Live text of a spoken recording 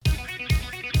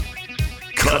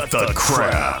Cut the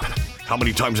crap. How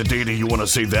many times a day do you want to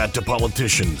say that to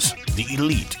politicians, the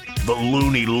elite, the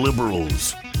loony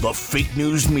liberals, the fake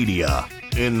news media,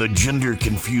 and the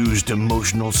gender-confused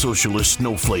emotional socialist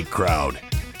snowflake crowd?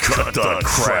 Cut the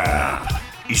crap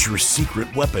is your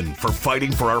secret weapon for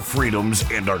fighting for our freedoms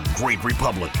and our great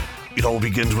republic. It all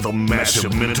begins with a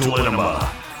massive mental enema,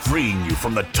 freeing you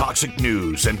from the toxic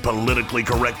news and politically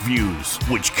correct views,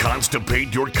 which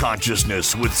constipate your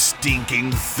consciousness with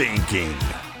stinking thinking.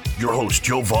 Your host,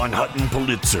 Jovan Hutton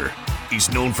Pulitzer.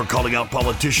 He's known for calling out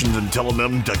politicians and telling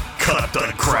them to cut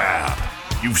the crap.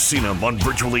 You've seen him on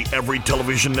virtually every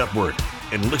television network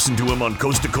and listened to him on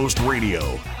Coast to Coast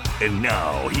Radio. And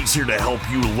now he's here to help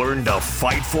you learn to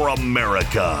fight for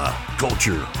America.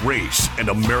 Culture, race, and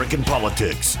American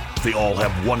politics. They all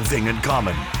have one thing in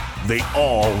common. They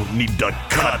all need to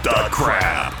cut the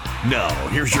crap. Now,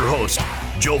 here's your host,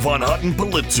 Jovan Hutton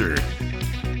Pulitzer.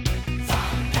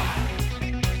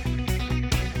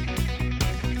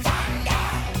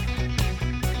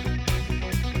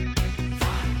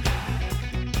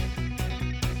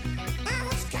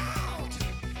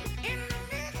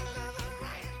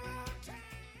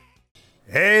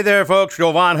 Hey there, folks.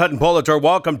 Jovan Hutton Pulitzer.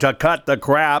 Welcome to Cut the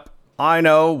Crap. I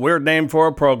know, weird name for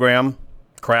a program.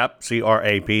 CRAP,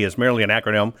 C-R-A-P, is merely an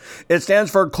acronym. It stands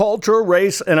for Culture,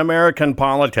 Race, and American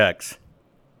Politics.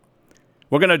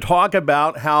 We're going to talk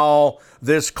about how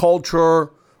this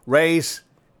culture, race,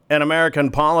 and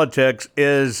American politics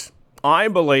is, I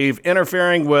believe,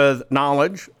 interfering with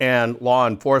knowledge and law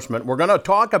enforcement. We're going to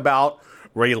talk about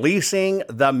releasing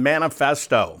the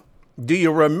Manifesto. Do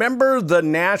you remember the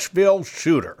Nashville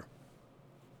shooter?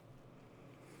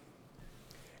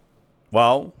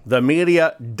 Well, the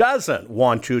media doesn't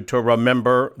want you to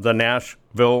remember the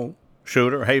Nashville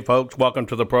shooter. Hey, folks, welcome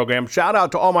to the program. Shout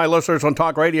out to all my listeners on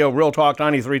Talk Radio, Real Talk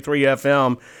 93.3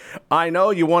 FM. I know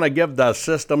you want to give the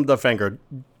system the finger.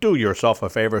 Do yourself a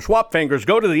favor. Swap fingers.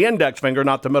 Go to the index finger,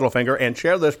 not the middle finger, and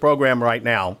share this program right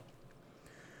now.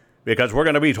 Because we're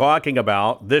going to be talking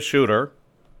about this shooter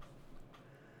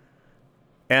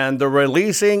and the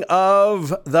releasing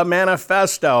of the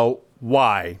Manifesto.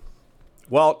 Why?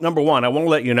 Well, number one, I want to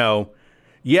let you know,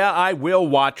 yeah, I will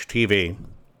watch TV.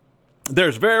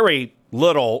 There's very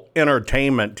little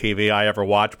entertainment TV I ever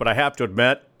watch, but I have to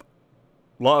admit,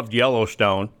 loved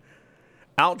Yellowstone.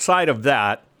 Outside of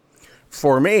that,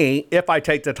 for me, if I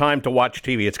take the time to watch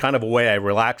TV, it's kind of a way I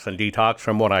relax and detox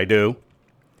from what I do.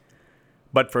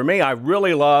 But for me, I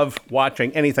really love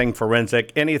watching anything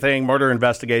forensic, anything murder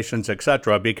investigations,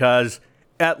 etc., because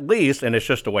at least, and it's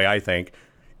just the way I think,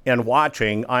 in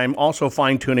watching, I'm also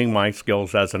fine-tuning my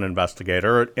skills as an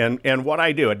investigator and what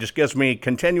I do. It just gives me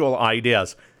continual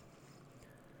ideas.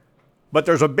 But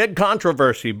there's a big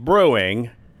controversy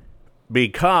brewing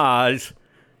because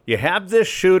you have this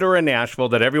shooter in Nashville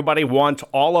that everybody wants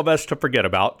all of us to forget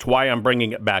about. That's why I'm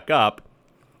bringing it back up.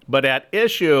 But at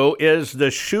issue is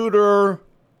the shooter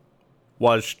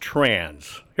was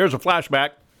trans. Here's a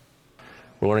flashback.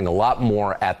 We're learning a lot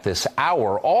more at this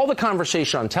hour. All the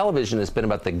conversation on television has been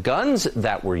about the guns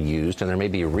that were used, and there may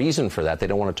be a reason for that. They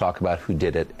don't want to talk about who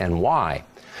did it and why.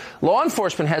 Law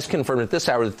enforcement has confirmed at this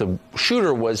hour that the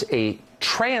shooter was a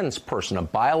trans person, a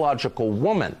biological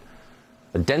woman,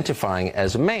 identifying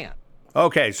as a man.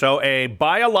 Okay, so a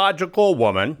biological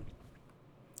woman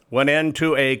went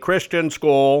into a Christian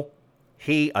school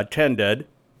he attended.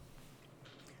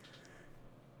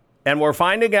 And we're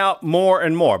finding out more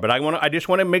and more, but I just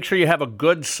want to make sure you have a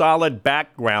good, solid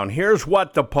background. Here's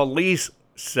what the police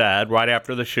said right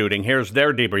after the shooting. Here's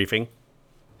their debriefing.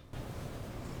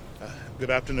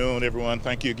 Good afternoon, everyone.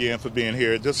 Thank you again for being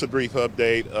here. Just a brief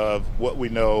update of what we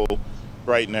know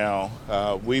right now.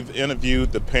 We've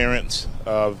interviewed the parents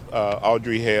of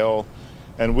Audrey Hale,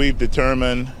 and we've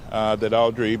determined that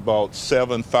Audrey bought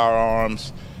 7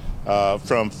 firearms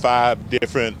from 5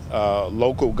 different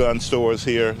local gun stores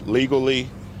here legally.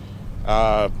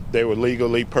 They were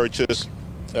legally purchased.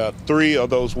 3 of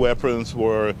those weapons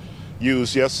were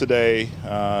used yesterday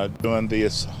during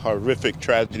this horrific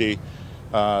tragedy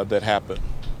that happened.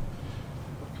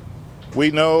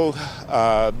 We know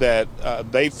that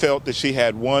they felt that she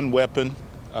had 1 weapon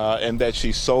and that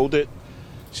she sold it.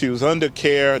 She was under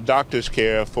care, doctor's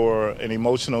care, for an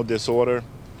emotional disorder.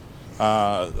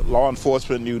 Law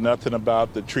enforcement knew nothing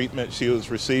about the treatment she was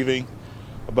receiving,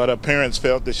 but her parents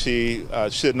felt that she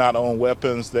should not own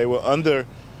weapons. They were under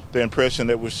the impression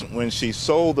that when she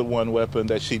sold the 1 weapon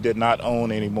that she did not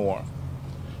own anymore.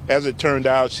 As it turned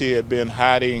out, she had been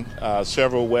hiding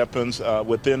several weapons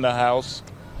within the house.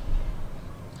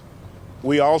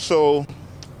 We also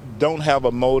don't have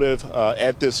a motive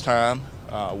at this time.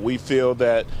 We feel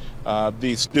that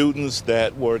The students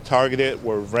that were targeted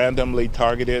were randomly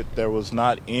targeted. There was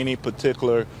not any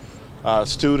particular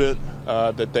student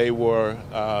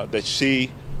that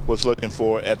she was looking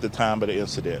for at the time of the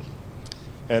incident.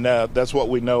 And that's what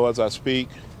we know as I speak,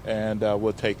 and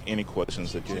we'll take any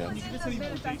questions that you have. Can you give us any more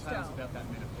details about that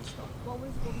manifesto? What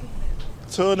was the manifesto?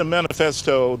 So in the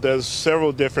manifesto, there's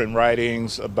several different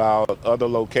writings about other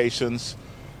locations.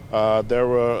 There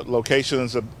were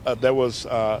locations, there was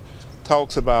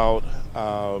talks about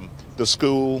the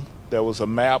school. There was a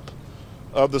map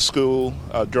of the school,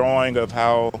 a drawing of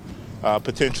how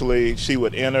potentially she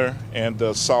would enter and the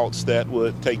assaults that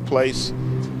would take place.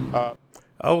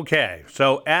 Okay,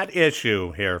 so at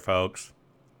issue here, folks,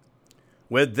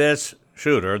 with this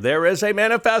shooter, there is a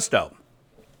manifesto.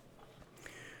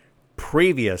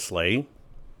 Previously,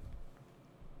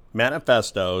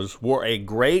 manifestos were a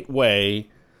great way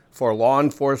for law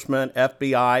enforcement,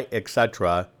 FBI,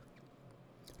 etc.,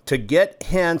 to get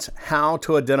hints how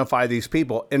to identify these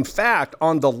people. In fact,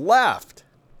 on the left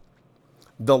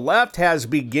has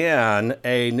begun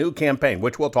a new campaign,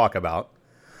 which we'll talk about,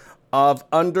 of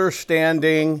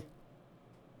understanding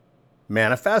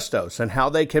manifestos and how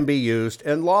they can be used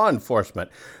in law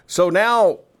enforcement. So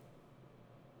now,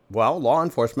 well, law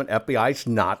enforcement, FBI's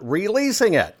not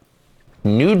releasing it.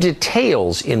 New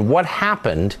details in what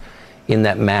happened in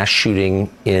that mass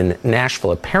shooting in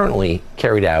Nashville, apparently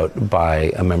carried out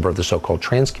by a member of the so-called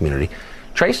trans community.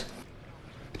 Trace?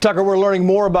 Tucker, we're learning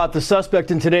more about the suspect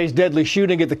in today's deadly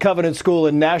shooting at the Covenant School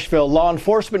in Nashville. Law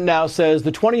enforcement now says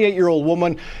the 28-year-old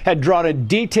woman had drawn a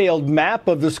detailed map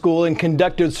of the school and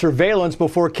conducted surveillance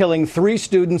before killing 3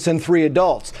 students and 3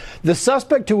 adults. The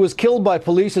suspect who was killed by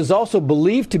police is also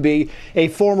believed to be a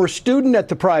former student at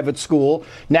the private school.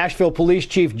 Nashville Police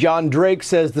Chief John Drake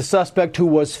says the suspect, who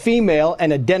was female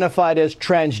and identified as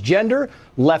transgender,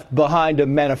 left behind a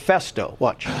manifesto.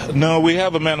 Watch. No, we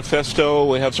have a manifesto.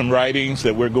 We have some writings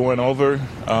that we're going over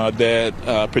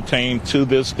that pertain to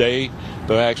this day,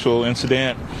 the actual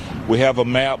incident. We have a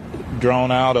map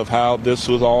drawn out of how this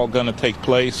was all going to take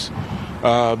place.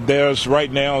 There's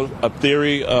right now a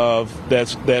theory of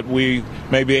that we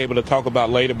may be able to talk about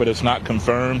later, but it's not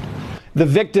confirmed. The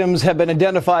victims have been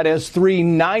identified as 3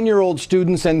 9-year-old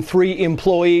students and 3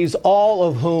 employees, all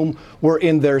of whom were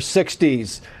in their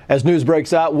 60s. As news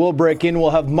breaks out, we'll break in. We'll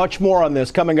have much more on this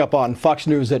coming up on Fox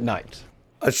News at Night.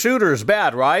 A shooter's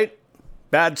bad, right?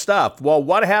 Bad stuff. Well,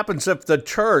 what happens if the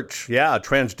church,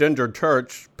 transgender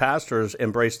church pastors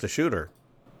embrace the shooter?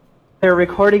 Their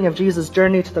recording of Jesus'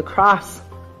 journey to the cross,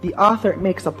 the author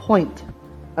makes a point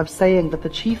of saying that the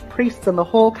chief priests and the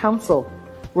whole council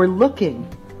were looking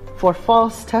for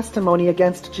false testimony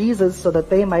against Jesus so that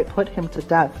they might put him to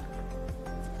death.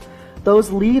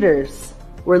 Those leaders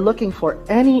were looking for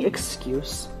any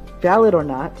excuse, valid or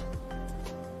not,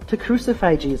 to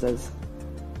crucify Jesus.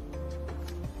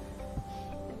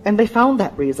 And they found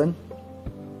that reason.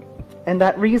 And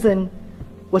that reason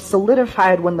was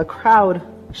solidified when the crowd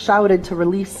shouted to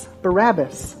release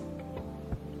Barabbas.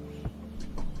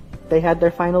 They had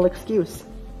their final excuse.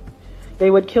 They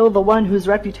would kill the one whose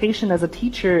reputation as a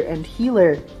teacher and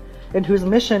healer and whose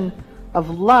mission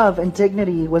of love and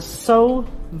dignity was so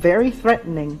very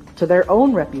threatening to their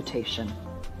own reputation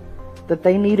that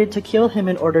they needed to kill him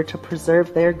in order to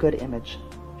preserve their good image.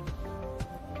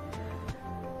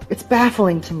 It's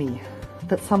baffling to me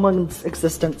that someone's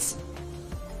existence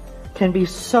can be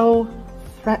so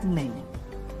threatening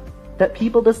that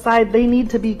people decide they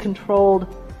need to be controlled,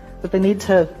 that they need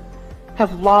to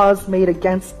have laws made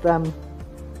against them,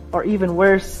 or even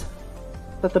worse,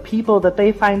 that the people that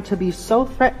they find to be so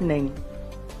threatening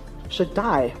should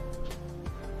die.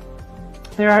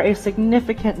 There are a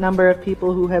significant number of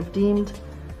people who have deemed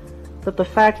that the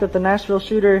fact that the Nashville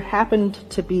shooter happened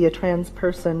to be a trans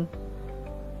person,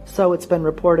 so it's been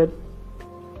reported,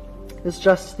 is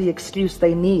just the excuse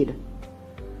they need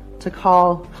to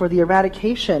call for the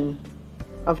eradication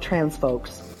of trans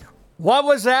folks. What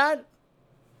was that?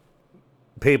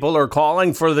 People are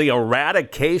calling for the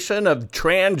eradication of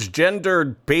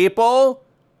transgendered people?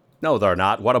 No, they're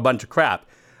not. What a bunch of crap.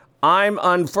 I'm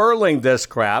unfurling this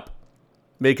crap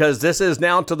because this is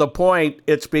now to the point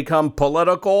it's become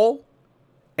political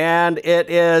and it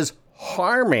is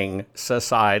harming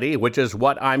society, which is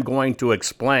what I'm going to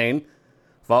explain.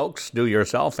 Folks, do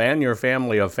yourself and your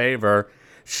family a favor.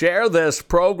 Share this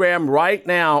program right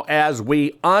now as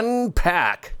we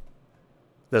unpack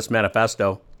this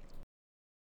manifesto.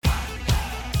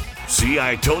 See,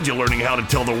 I told you learning how to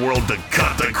tell the world to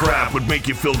cut the crap would make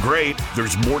you feel great.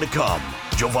 There's more to come.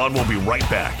 Jovan will be right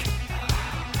back.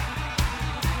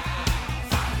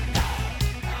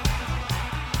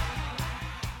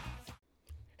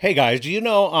 Hey guys, do you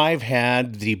know I've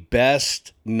had the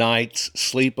best night's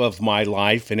sleep of my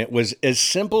life, and it was as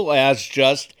simple as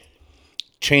just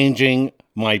changing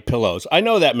my pillows. I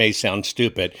know that may sound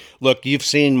stupid. Look, you've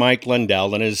seen Mike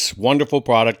Lindell and his wonderful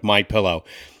product, My Pillow.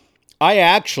 I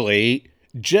actually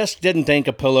just didn't think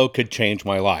a pillow could change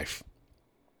my life.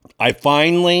 I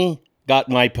finally got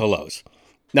My Pillows.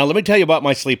 Now, let me tell you about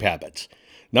my sleep habits.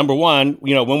 Number one,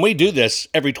 when we do this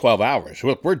every 12 hours,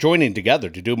 look, we're joining together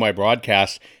to do my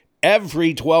broadcast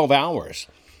every 12 hours.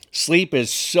 Sleep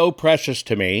is so precious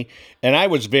to me, and I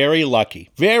was very lucky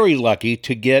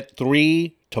to get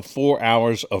 3 to 4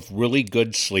 hours of really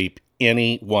good sleep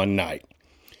any one night.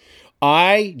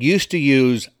 I used to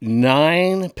use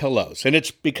 9 pillows, and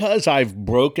it's because I've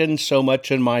broken so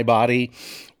much in my body,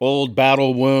 old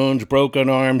battle wounds, broken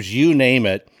arms, you name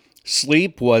it.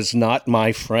 Sleep was not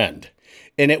my friend,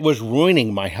 and it was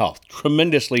ruining my health,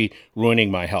 tremendously ruining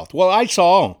my health. Well, I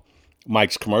saw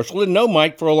Mike's commercial, didn't know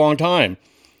Mike for a long time.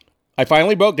 I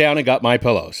finally broke down and got My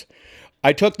Pillows.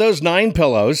 I took those 9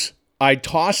 pillows, I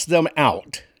tossed them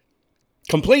out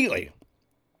completely.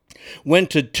 Went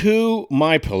to 2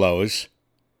 My Pillows.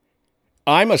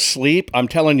 I'm asleep, I'm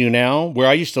telling you now, where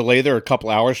I used to lay there a couple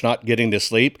hours not getting to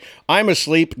sleep. I'm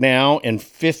asleep now in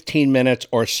 15 minutes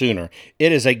or sooner.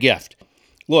 It is a gift.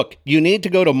 Look, you need to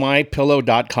go to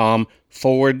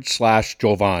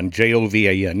mypillow.com/Jovan,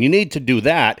 Jovan. You need to do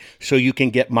that so you can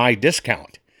get my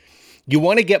discount. You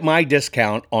want to get my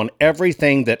discount on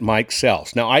everything that Mike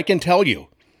sells. Now, I can tell you,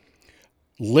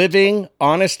 living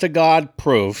honest-to-God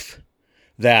proof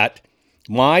that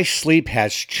my sleep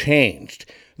has changed.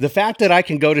 The fact that I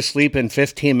can go to sleep in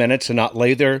 15 minutes and not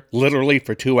lay there literally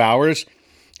for 2 hours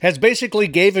has basically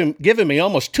given me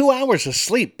almost 2 hours of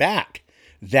sleep back.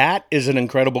 That is an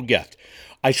incredible gift.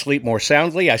 I sleep more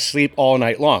soundly. I sleep all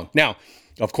night long. Now,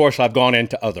 of course, I've gone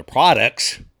into other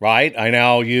products, right? I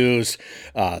now use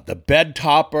the bed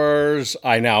toppers.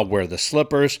 I now wear the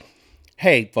slippers.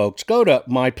 Hey, folks, go to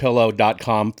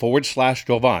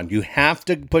mypillow.com/Jovan. You have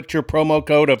to put your promo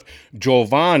code of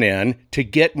Jovan in to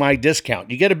get my discount.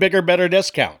 You get a bigger, better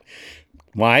discount.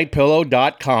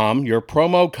 mypillow.com. Your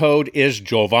promo code is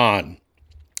Jovan.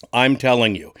 I'm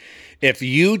telling you, if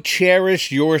you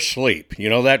cherish your sleep, you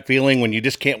know that feeling when you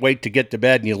just can't wait to get to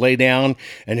bed and you lay down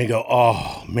and you go,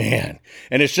 oh, man,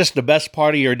 and it's just the best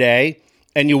part of your day,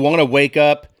 and you want to wake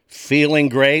up feeling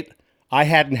great. I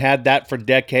hadn't had that for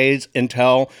decades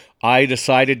until I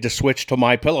decided to switch to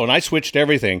My Pillow, and I switched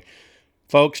everything.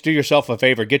 Folks, do yourself a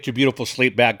favor. Get your beautiful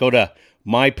sleep back. Go to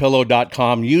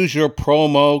mypillow.com. Use your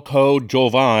promo code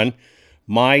Jovan.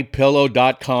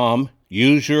 mypillow.com.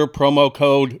 Use your promo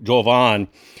code Jovan.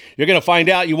 You're going to find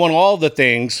out you want all the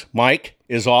things Mike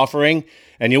is offering,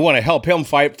 and you want to help him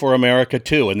fight for America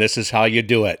too, and this is how you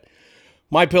do it.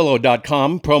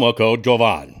 mypillow.com, promo code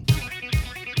Jovan.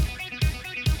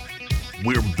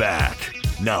 We're back.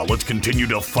 Now let's continue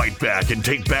to fight back and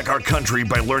take back our country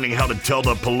by learning how to tell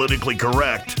the politically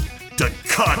correct to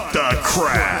cut the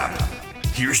crap.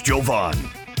 Here's Jovan.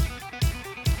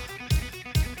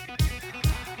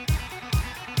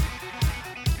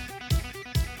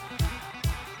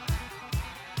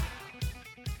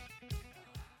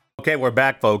 Okay, we're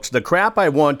back, folks. The crap I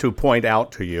want to point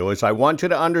out to you is I want you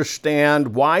to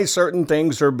understand why certain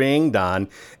things are being done,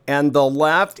 and the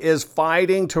left is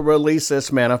fighting to release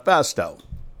this manifesto.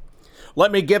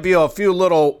 Let me give you a few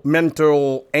little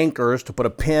mental anchors to put a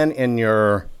pin in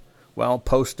your,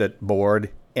 Post-it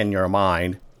board in your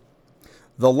mind.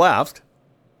 The left,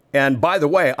 and by the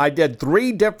way, I did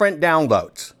 3 different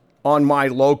downloads on my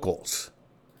locals.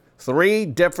 3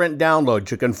 different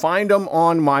downloads. You can find them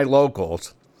on my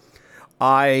locals.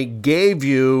 I gave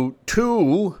you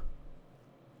 2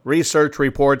 research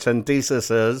reports and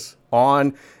theses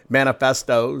on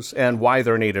manifestos and why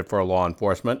they're needed for law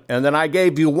enforcement. And then I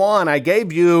gave you one. I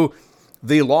gave you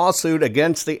the lawsuit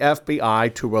against the FBI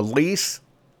to release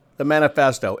the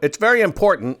manifesto. It's very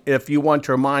important if you want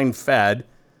your mind fed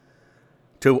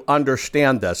to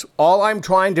understand this. All I'm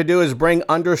trying to do is bring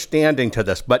understanding to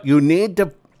this, but you need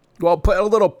to, put a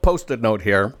little Post-it note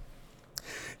here.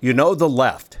 You know, the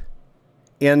left,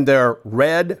 in their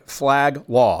red flag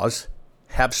laws,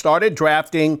 have started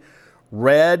drafting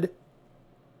red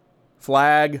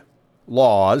flag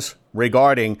laws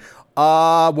regarding,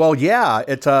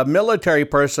 it's a military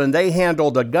person. They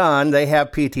handled a gun. They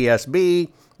have PTSD.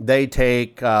 They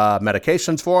take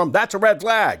medications for them. That's a red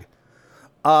flag.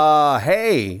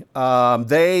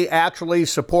 They actually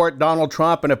support Donald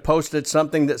Trump and have posted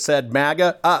something that said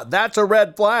MAGA. That's a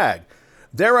red flag.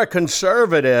 They're a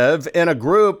conservative in a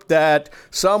group that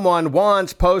someone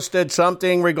once posted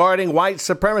something regarding white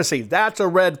supremacy. That's a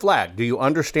red flag. Do you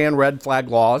understand red flag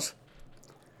laws?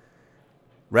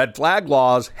 Red flag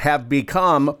laws have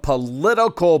become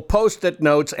political post-it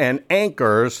notes and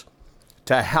anchors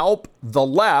to help the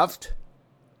left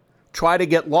try to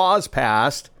get laws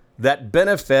passed that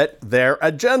benefit their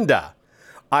agenda.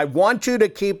 I want you to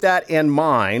keep that in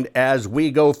mind as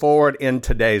we go forward in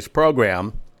today's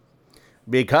program,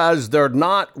 because they're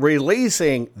not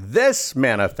releasing this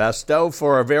manifesto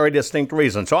for a very distinct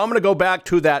reason. So I'm going to go back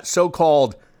to that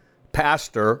so-called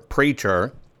pastor,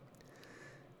 preacher.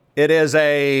 It is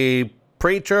a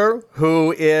preacher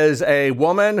who is a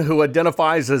woman who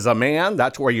identifies as a man.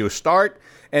 That's where you start.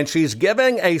 And she's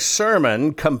giving a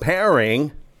sermon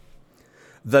comparing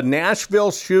the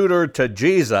Nashville shooter to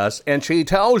Jesus. And she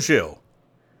tells you,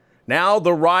 now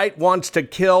the right wants to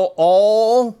kill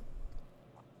all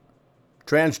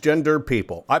transgender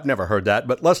people. I've never heard that,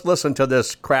 but let's listen to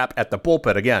this crap at the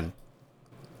pulpit again.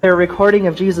 Their recording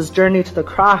of Jesus' journey to the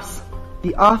cross,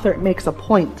 the author makes a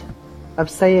point of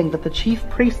saying that the chief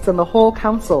priests and the whole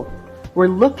council were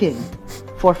looking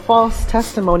for false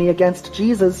testimony against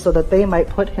Jesus so that they might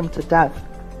put him to death.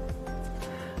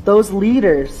 Those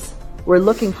leaders were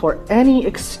looking for any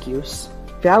excuse,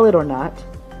 valid or not,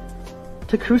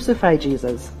 to crucify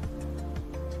Jesus.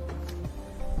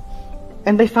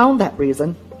 And they found that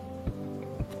reason.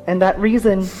 And that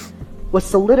reason was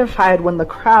solidified when the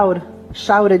crowd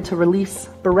shouted to release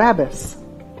Barabbas.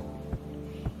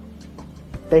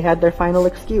 They had their final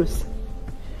excuse.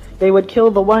 They would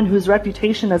kill the one whose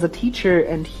reputation as a teacher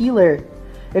and healer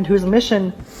and whose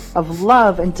mission of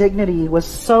love and dignity was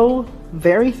so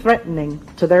very threatening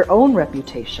to their own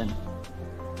reputation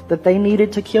that they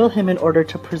needed to kill him in order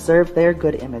to preserve their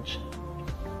good image.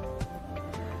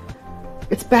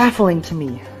 It's baffling to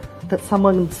me that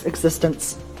someone's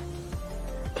existence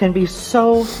can be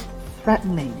so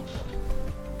threatening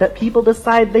that people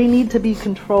decide they need to be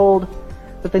controlled,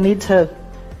 that they need to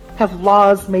have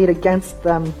laws made against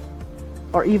them,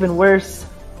 or even worse,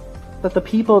 that the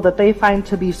people that they find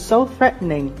to be so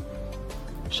threatening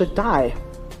should die.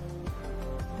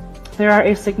 There are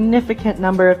a significant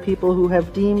number of people who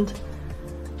have deemed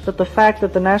that the fact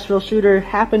that the Nashville shooter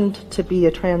happened to be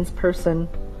a trans person,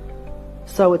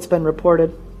 so it's been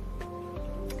reported,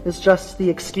 is just the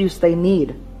excuse they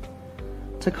need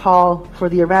to call for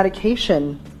the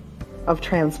eradication of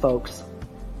trans folks.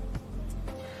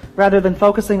 Rather than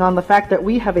focusing on the fact that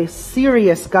we have a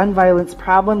serious gun violence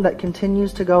problem that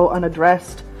continues to go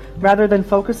unaddressed, rather than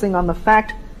focusing on the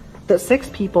fact that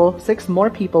six more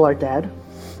people are dead,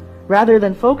 rather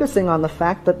than focusing on the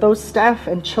fact that those staff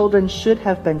and children should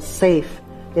have been safe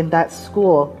in that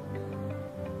school,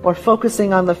 or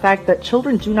focusing on the fact that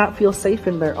children do not feel safe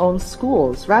in their own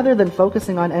schools, rather than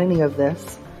focusing on any of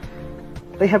this,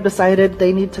 they have decided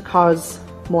they need to cause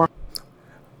more.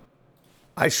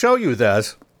 I show you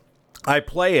this. I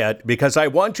play it because I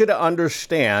want you to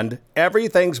understand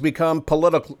everything's become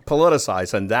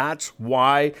politicized, and that's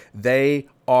why they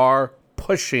are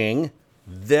pushing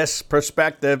this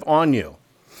perspective on you.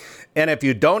 And if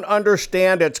you don't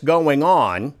understand it's going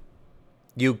on,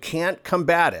 you can't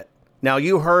combat it. Now,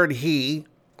 you heard he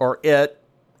or it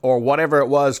or whatever it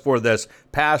was for this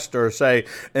pastor say,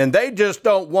 and they just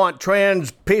don't want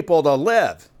trans people to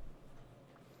live.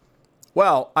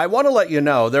 Well, I want to let you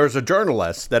know there's a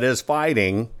journalist that is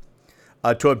fighting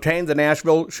to obtain the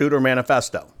Nashville Shooter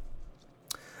Manifesto.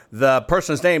 The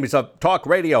person's name is a talk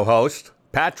radio host,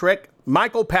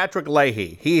 Michael Patrick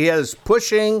Leahy. He is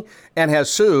pushing and has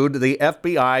sued the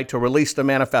FBI to release the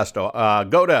manifesto.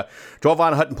 Go to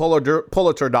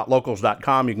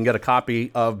JoelVonHuttonPulitzer.locals.com. You can get a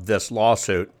copy of this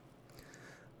lawsuit.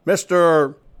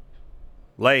 Mr.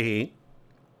 Leahy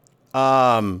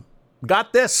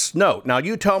got this note. Now,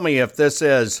 you tell me if this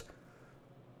is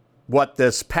what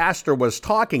this pastor was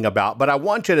talking about, but I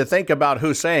want you to think about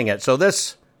who's saying it. So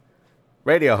this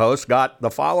radio host got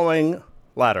the following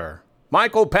letter.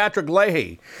 Michael Patrick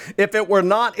Leahy, if it were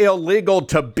not illegal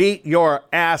to beat your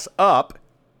ass up,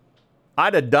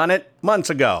 I'd have done it months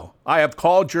ago. I have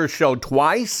called your show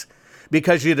twice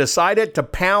because you decided to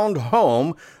pound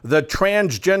home the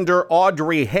transgender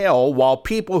Audrey Hale while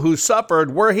people who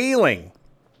suffered were healing.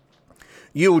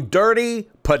 You dirty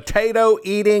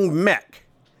potato-eating Mick.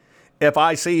 If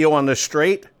I see you on the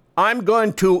street, I'm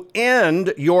going to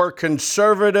end your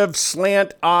conservative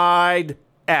slant-eyed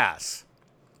ass.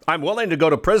 I'm willing to go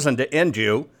to prison to end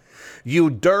you. You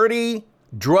dirty,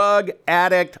 drug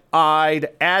addict-eyed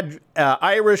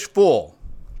Irish fool.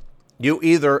 You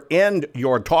either end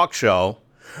your talk show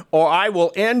or I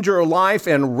will end your life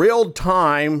in real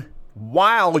time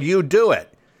while you do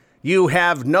it. You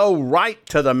have no right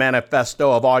to the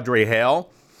manifesto of Audrey Hale,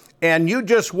 and you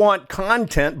just want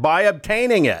content by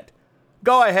obtaining it.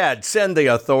 Go ahead, send the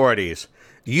authorities.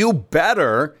 You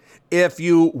better if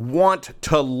you want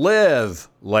to live,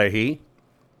 Leahy.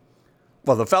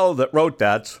 Well, the fellow that wrote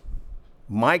that's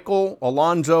Michael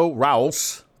Alonzo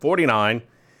Rouse, 49.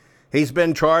 He's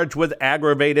been charged with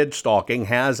aggravated stalking,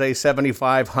 has a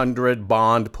 $7,500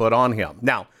 bond put on him.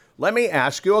 Now, let me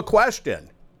ask you a question.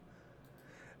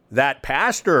 That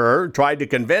pastor tried to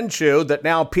convince you that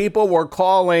now people were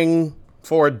calling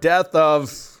for death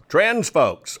of trans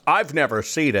folks. I've never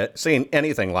seen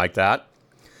anything like that.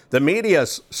 The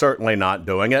media's certainly not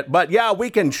doing it. But yeah, we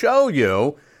can show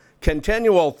you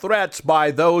continual threats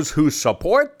by those who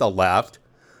support the left,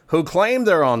 who claim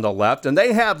they're on the left, and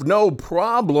they have no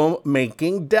problem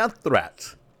making death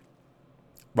threats.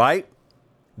 Right?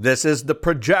 This is the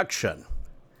projection.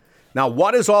 Now,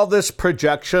 what is all this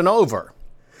projection over?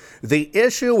 The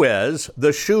issue is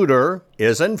the shooter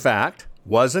was in fact,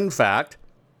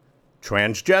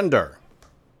 transgender.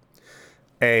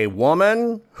 A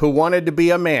woman who wanted to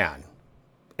be a man.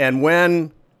 And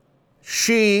when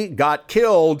she got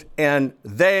killed and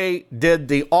they did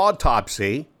the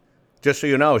autopsy, just so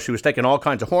you know, she was taking all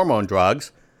kinds of hormone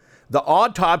drugs, the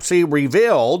autopsy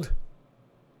revealed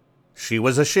she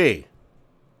was a she.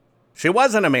 She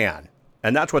wasn't a man.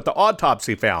 And that's what the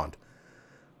autopsy found.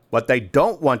 What they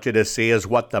don't want you to see is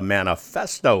what the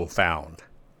manifesto found.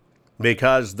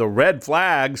 Because the red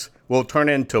flags will turn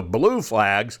into blue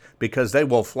flags because they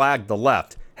will flag the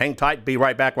left. Hang tight. Be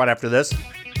right back right after this.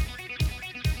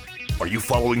 Are you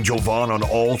following Jovan on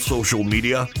all social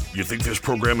media? You think this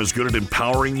program is good at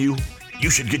empowering you? You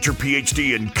should get your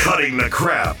PhD in cutting the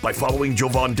crap by following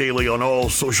Jovan daily on all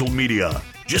social media.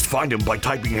 Just find him by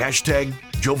typing hashtag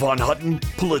Jovan Hutton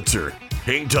Pulitzer.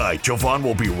 Hang tight. Jovan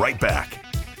will be right back.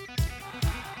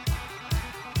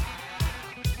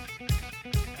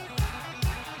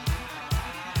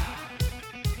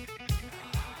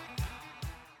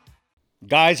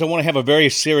 Guys, I want to have a very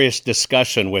serious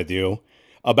discussion with you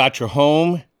about your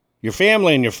home, your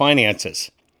family, and your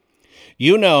finances.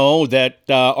 You know that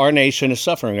our nation is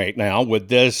suffering right now with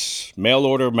this mail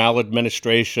order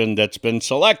maladministration that's been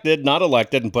selected, not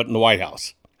elected, and put in the White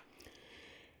House.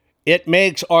 It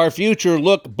makes our future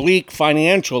look bleak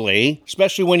financially,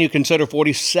 especially when you consider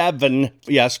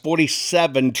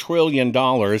 $47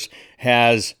 trillion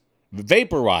has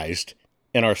vaporized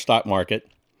in our stock market.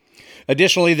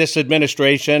 Additionally, this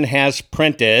administration has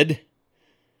printed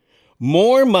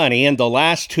more money in the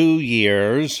last 2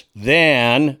 years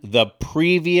than the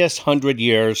previous 100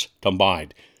 years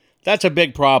combined. That's a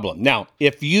big problem. Now,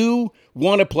 if you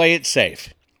want to play it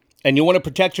safe and you want to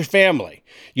protect your family,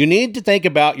 you need to think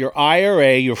about your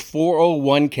IRA, your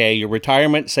 401k, your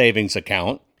retirement savings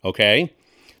account, okay?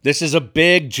 This is a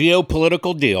big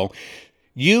geopolitical deal.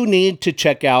 You need to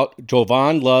check out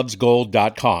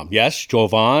JovanLovesGold.com. Yes,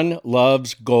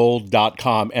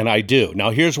 JovanLovesGold.com, and I do.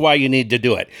 Now, here's why you need to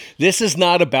do it. This is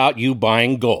not about you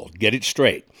buying gold. Get it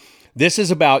straight. This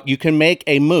is about you can make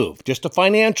a move, just a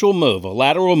financial move, a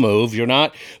lateral move. You're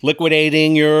not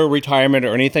liquidating your retirement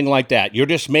or anything like that. You're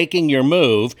just making your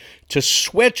move to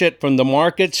switch it from the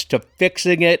markets to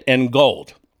fixing it in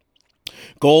gold.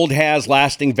 Gold has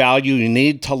lasting value. You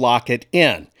need to lock it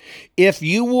in. If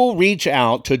you will reach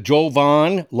out to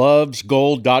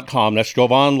JovanLovesGold.com, that's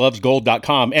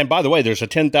JovanLovesGold.com. And by the way, there's a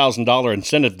 $10,000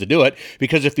 incentive to do it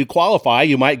because if you qualify,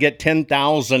 you might get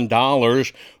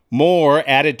 $10,000 more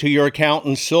added to your account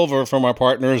in silver from our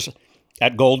partners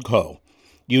at Goldco.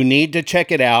 You need to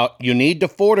check it out. You need to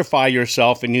fortify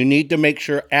yourself, and you need to make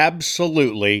sure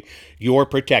absolutely you're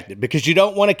protected because you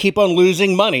don't want to keep on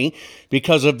losing money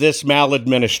because of this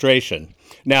maladministration.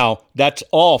 Now, that's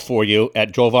all for you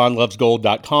at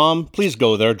JovanLovesGold.com. Please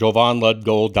go there,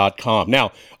 JovanLovesGold.com.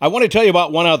 Now, I want to tell you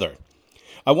about one other.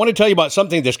 I want to tell you about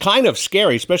something that's kind of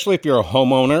scary, especially if you're a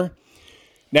homeowner.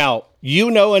 Now, you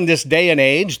know in this day and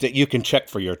age that you can check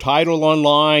for your title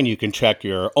online, you can check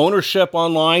your ownership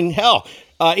online. Hell,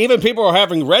 even people are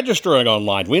having registering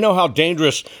online. We know how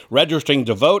dangerous registering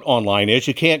to vote online is.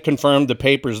 You can't confirm the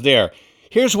papers there.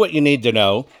 Here's what you need to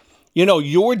know. You know,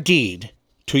 your deed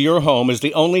to your home is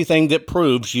the only thing that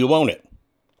proves you own it.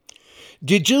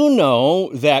 Did you know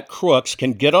that crooks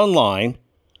can get online,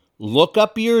 look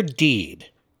up your deed,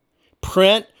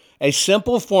 print a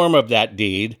simple form of that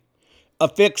deed,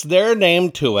 affix their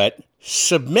name to it,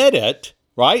 submit it,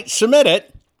 right? Submit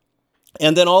it,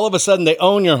 and then all of a sudden they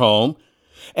own your home,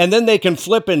 and then they can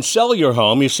flip and sell your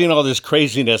home. You've seen all this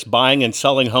craziness buying and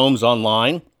selling homes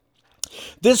online.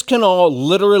 This can all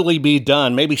literally be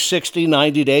done, maybe 60,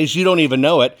 90 days, you don't even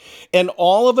know it. And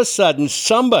all of a sudden,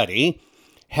 somebody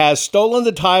has stolen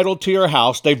the title to your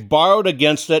house, they've borrowed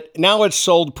against it, now it's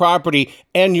sold property,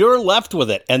 and you're left with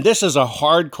it. And this is a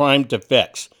hard crime to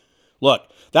fix. Look,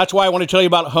 that's why I want to tell you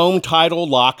about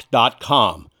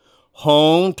HomeTitleLock.com.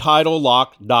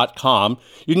 HomeTitleLock.com.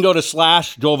 You can go to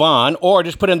 /Jovan or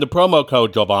just put in the promo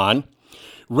code Jovan.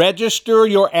 Register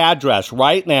your address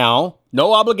right now.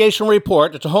 No obligation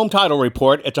report. It's a home title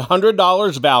report. It's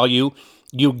 $100 value.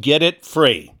 You get it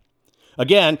free.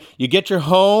 Again, you get your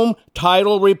home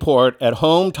title report at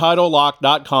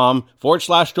HomeTitleLock.com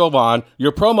 /Jovan.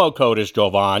 Your promo code is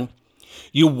Jovan.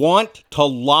 You want to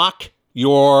lock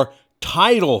your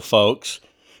title, folks.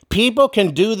 People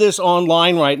can do this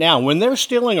online right now. When they're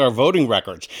stealing our voting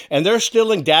records and they're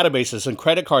stealing databases and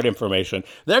credit card information,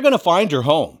 they're going to find your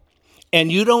home.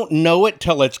 And you don't know it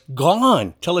till it's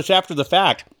gone, till it's after the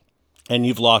fact, and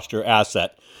you've lost your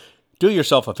asset. Do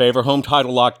yourself a favor,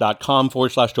 HomeTitleLock.com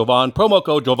 /Jovan, promo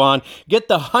code Jovan. Get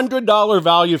the $100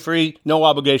 value free, no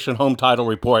obligation home title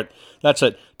report. That's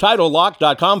it,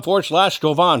 TitleLock.com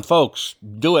 /Jovan. Folks,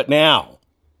 do it now.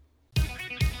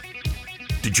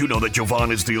 Did you know that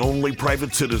Jovan is the only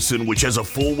private citizen which has a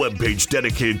full webpage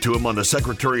dedicated to him on the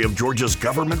Secretary of Georgia's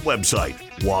government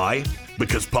website? Why?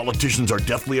 Because politicians are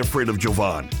deathly afraid of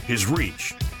Jovan, his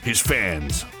reach, his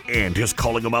fans, and his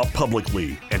calling them out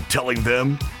publicly and telling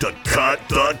them to cut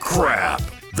the crap.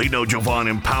 They know Jovan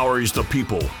empowers the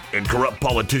people, and corrupt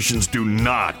politicians do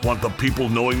not want the people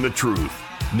knowing the truth.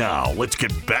 Now, let's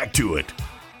get back to it.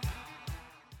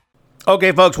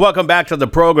 Okay, folks, welcome back to the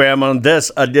program on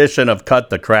this edition of Cut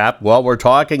the Crap. Well, we're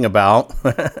talking about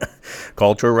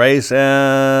culture, race,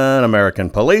 and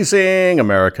American policing,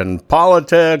 American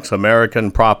politics, American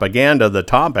propaganda. The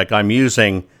topic I'm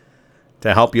using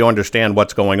to help you understand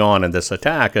what's going on in this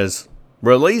attack is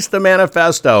release the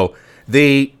manifesto.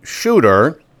 The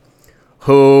shooter,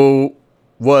 who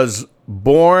was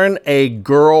born a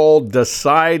girl,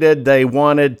 decided they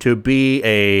wanted to be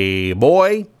a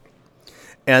boy,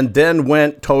 and then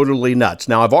went totally nuts.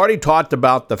 Now, I've already talked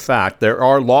about the fact there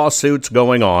are lawsuits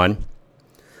going on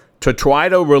to try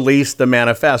to release the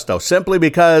manifesto, simply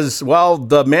because, well,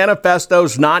 the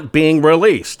manifesto's not being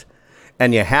released.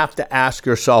 And you have to ask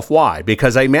yourself why.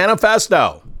 Because a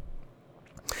manifesto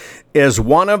is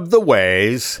one of the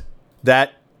ways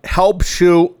that helps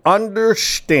you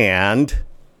understand,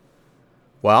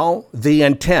 well, the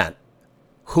intent.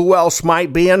 Who else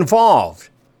might be involved?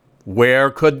 Where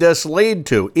could this lead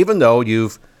to, even though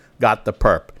you've got the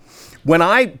perp? When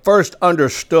I first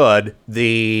understood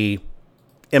the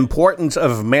importance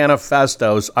of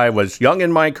manifestos, I was young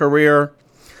in my career.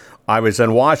 I was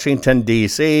in Washington,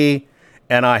 D.C.,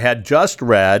 and I had just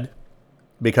read,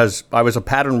 because I was a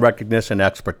pattern recognition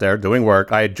expert there doing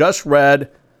work, I had just read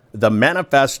the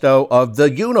manifesto of the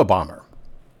Unabomber.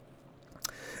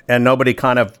 And nobody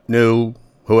kind of knew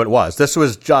who it was. This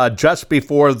was just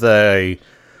before the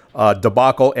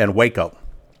debacle in Waco.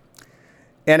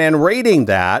 And in reading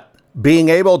that, being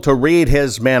able to read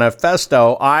his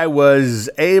manifesto, I was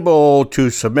able to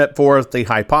submit forth the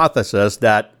hypothesis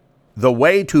that the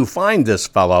way to find this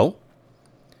fellow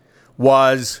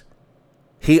was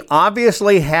he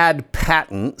obviously had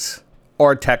patents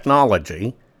or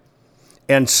technology,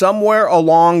 and somewhere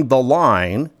along the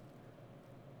line,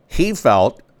 he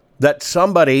felt that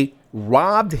somebody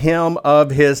robbed him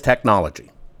of his technology.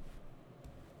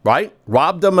 Right?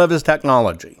 Robbed him of his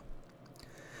technology.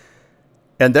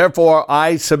 And therefore,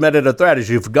 I submitted a threat. As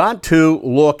you've got to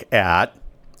look at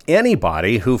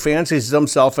anybody who fancies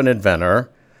himself an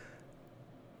inventor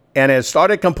and has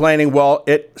started complaining, well,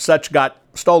 such got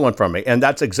stolen from me. And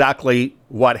that's exactly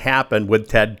what happened with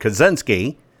Ted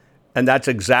Kaczynski. And that's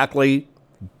exactly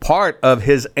part of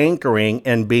his anchoring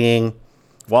and being,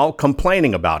 well,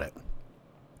 complaining about it.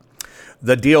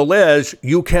 The deal is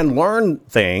you can learn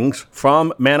things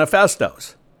from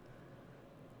manifestos,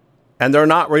 and they're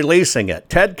not releasing it.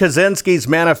 Ted Kaczynski's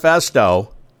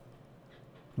manifesto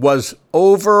was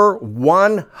over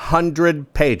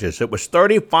 100 pages. It was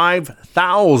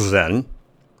 35,000,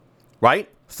 right?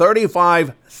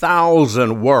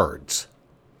 35,000 words.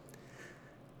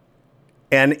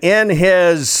 And in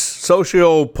his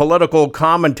socio-political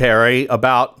commentary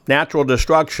about natural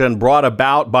destruction brought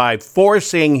about by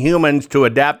forcing humans to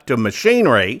adapt to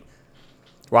machinery,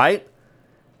 right?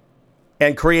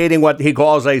 And creating what he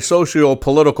calls a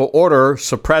socio-political order,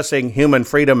 suppressing human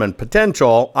freedom and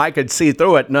potential, I could see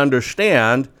through it and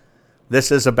understand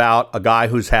this is about a guy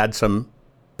who's had some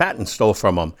patents stole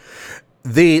from him.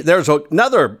 There's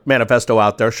another manifesto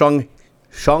out there, Shung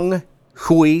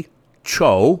Hui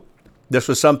Cho, This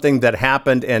was something that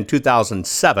happened in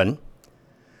 2007.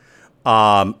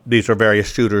 These are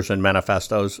various shooters and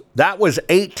manifestos. That was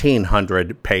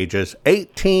 1,800 pages.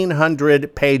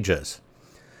 1,800 pages.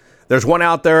 There's one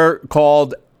out there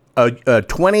called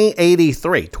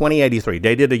 2083,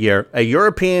 dated a year, a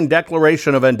European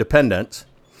Declaration of Independence.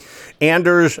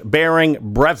 Anders Behring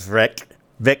Breivik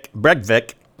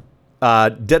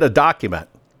did a document.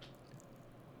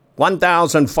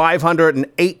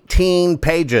 1,518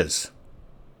 pages.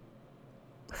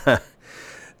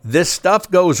 This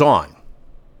stuff goes on.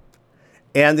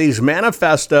 And these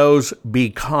manifestos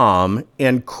become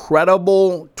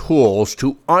incredible tools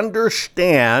to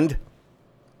understand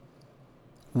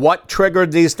what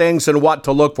triggered these things and what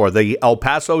to look for. The El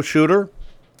Paso shooter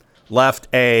left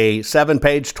a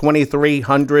 7-page,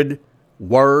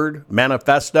 2,300-word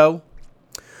manifesto.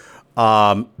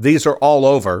 These are all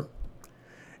over.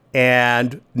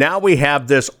 And now we have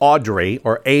this Audrey,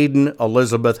 or Aiden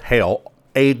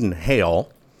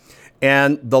Hale,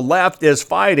 and the left is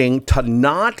fighting to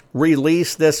not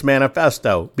release this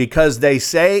manifesto because they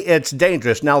say it's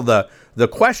dangerous. Now, the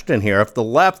question here, if the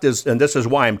left is, and this is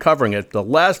why I'm covering it, the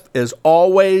left is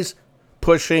always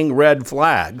pushing red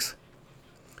flags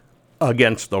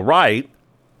against the right,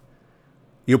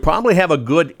 you probably have a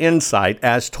good insight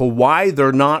as to why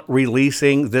they're not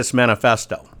releasing this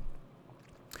manifesto.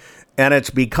 And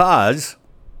it's because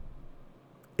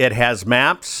it has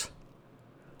maps,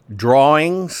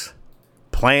 drawings,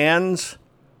 plans,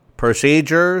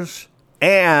 procedures,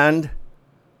 and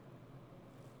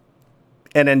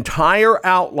an entire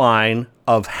outline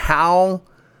of how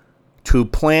to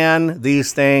plan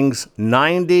these things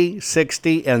 90,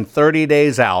 60, and 30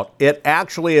 days out. It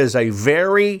actually is a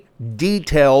very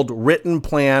detailed written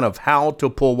plan of how to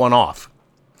pull one off.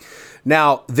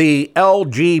 Now, the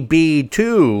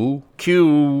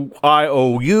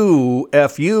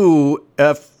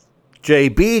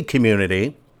LGBTQIOUFUFJB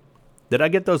community, did I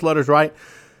get those letters right?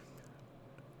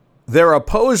 They're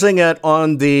opposing it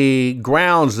on the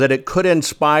grounds that it could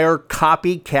inspire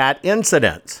copycat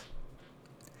incidents.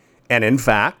 And in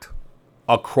fact,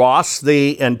 across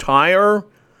the entire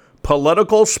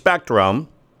political spectrum,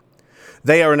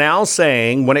 they are now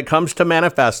saying, when it comes to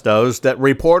manifestos, that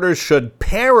reporters should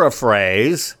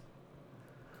paraphrase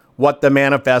what the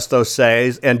manifesto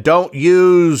says and don't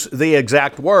use the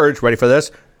exact words, ready for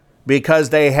this, because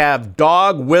they have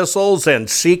dog whistles and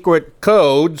secret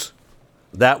codes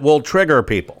that will trigger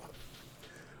people.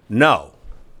 No.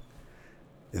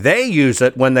 They use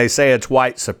it when they say it's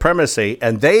white supremacy,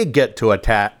 and they get to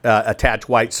attach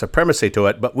white supremacy to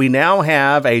it. But we now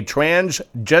have a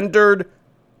transgendered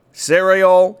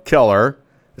serial killer.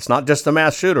 It's not just a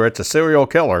mass shooter, it's a serial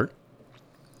killer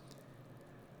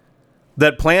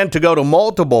that planned to go to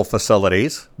multiple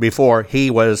facilities before she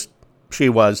was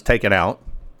taken out.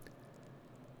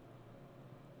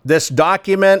 This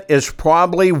document is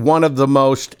probably one of the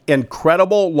most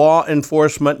incredible law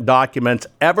enforcement documents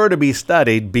ever to be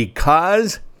studied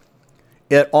because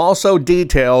it also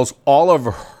details all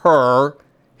of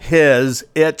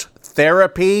its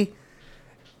therapy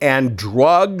and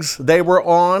drugs they were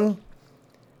on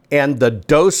and the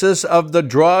doses of the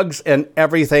drugs and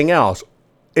everything else,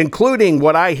 including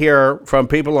what I hear from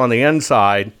people on the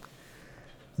inside,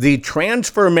 the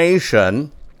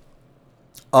transformation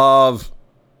of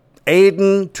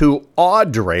Aiden to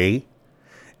Audrey,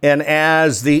 and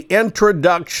as the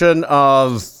introduction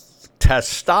of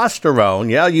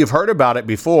testosterone, yeah, you've heard about it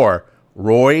before,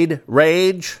 roid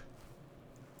rage,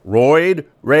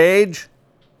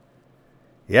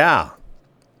 yeah.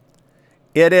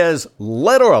 It is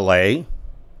literally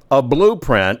a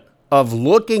blueprint of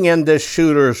looking in this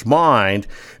shooter's mind,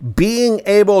 being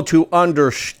able to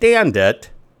understand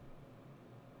it,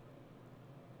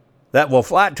 that will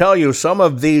flat tell you some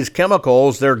of these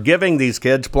chemicals they're giving these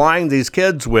kids, plying these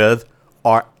kids with,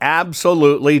 are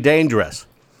absolutely dangerous.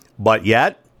 But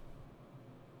yet,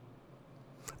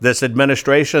 this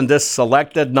administration, this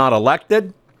selected, not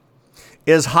elected,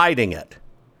 is hiding it.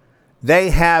 They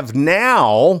have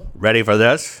now, ready for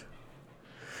this,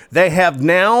 they have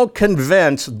now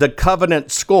convinced the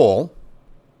Covenant School,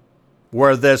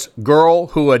 where this girl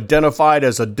who identified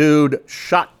as a dude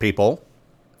shot people,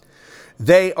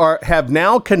 they have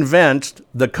now convinced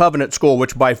the Covenant School,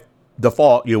 which by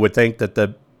default you would think that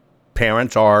the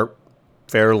parents are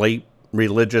fairly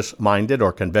religious-minded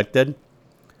or convicted,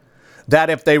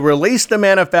 that if they release the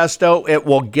manifesto, it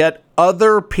will get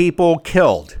other people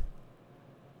killed.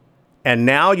 And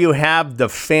now you have the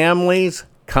families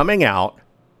coming out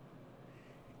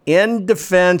in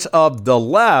defense of the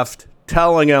left,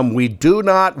 telling them we do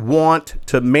not want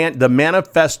the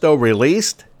manifesto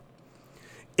released.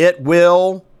 it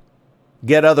will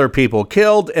get other people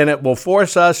killed, and it will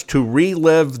force us to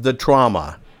relive the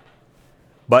trauma.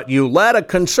 But you let a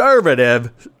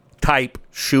conservative type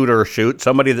shooter shoot,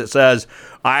 somebody that says,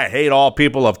 I hate all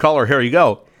people of color, here you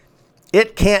go.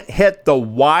 It can't hit the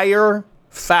wire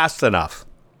fast enough.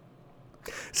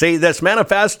 See, this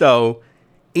manifesto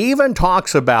even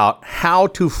talks about how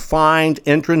to find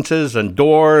entrances and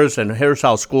doors, and here's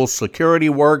how school security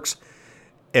works,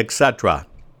 etc.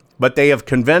 But they have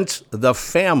convinced the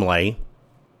families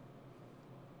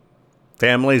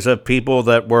of people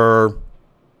that were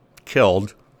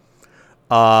killed,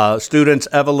 students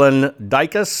Evelyn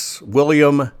Dykus,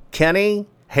 William Kenny,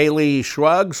 Hale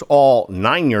Shrugs, all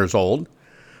 9 years old,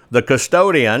 the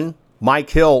custodian,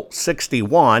 Mike Hill,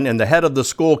 61, and the head of the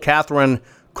school, Catherine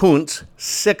Kuntz,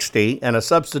 60, and a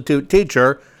substitute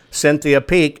teacher, Cynthia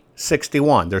Peak,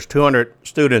 61. There's 200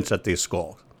 students at these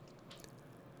schools.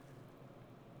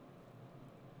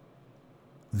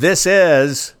 This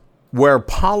is where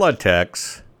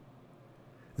politics,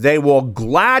 they will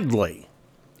gladly,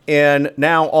 in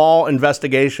now all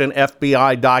investigation,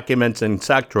 FBI documents,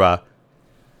 etc.,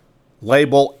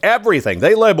 label everything.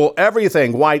 They label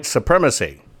everything white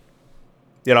supremacy.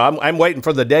 You know, I'm waiting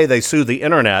for the day they sue the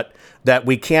internet that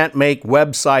we can't make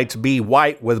websites be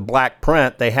white with black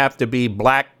print. They have to be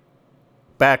black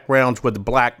backgrounds with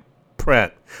black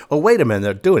print. Oh, wait a minute,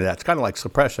 they're doing that. It's kind of like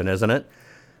suppression, isn't it?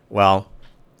 Well,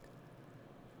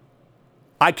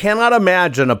 I cannot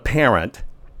imagine a parent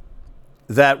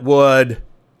that would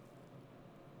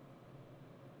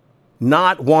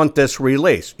not want this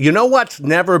release. You know what's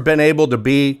never been able to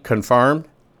be confirmed?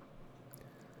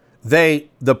 The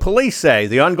police say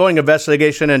the ongoing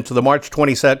investigation into the March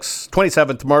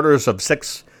 27th murders of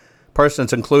 6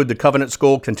 persons include the Covenant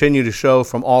School continue to show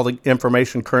from all the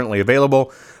information currently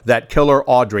available that killer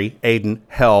Audrey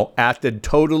Hale acted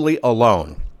totally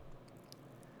alone.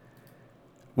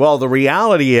 Well, the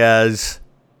reality is,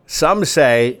 some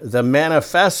say the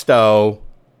manifesto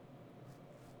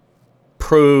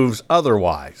proves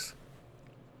otherwise.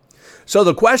 So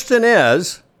the question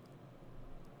is,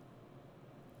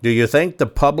 do you think the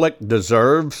public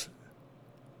deserves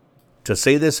to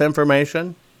see this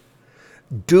information?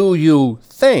 Do you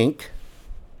think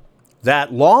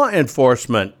that law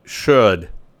enforcement should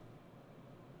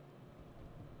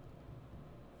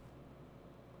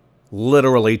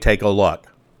literally take a look?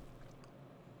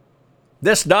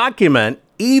 This document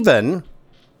even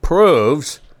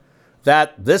proves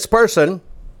that this person,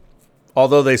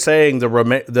 although they're saying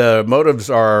the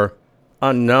motives are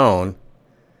unknown,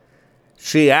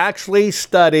 she actually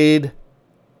studied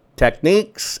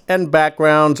techniques and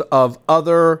backgrounds of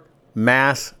other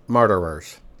mass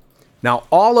murderers. Now,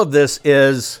 all of this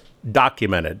is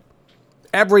documented.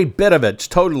 Every bit of it's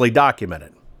totally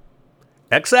documented.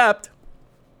 Except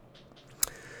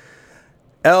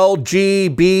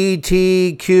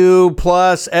LGBTQ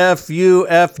plus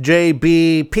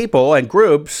FUFJB people and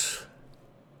groups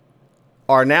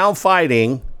are now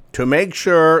fighting to make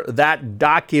sure that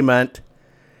document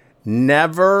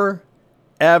never,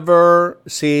 ever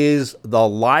sees the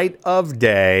light of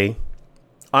day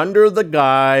under the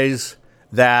guise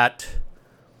that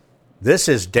this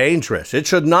is dangerous. It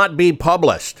should not be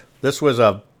published. This was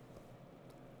isn't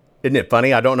it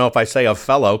funny? I don't know if I say a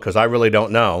fellow because I really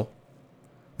don't know.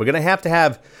 We're going to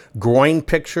have groin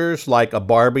pictures like a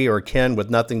Barbie or a Ken with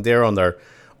nothing there on their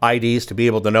IDs to be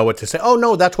able to know what to say. Oh,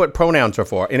 no, that's what pronouns are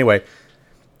for. Anyway,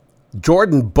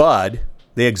 Jordan Budd,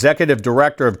 the executive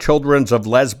director of Children's of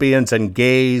Lesbians and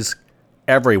Gays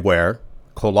Everywhere,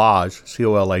 Collage,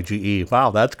 C-O-L-A-G-E. Wow,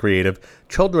 that's creative.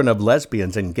 Children of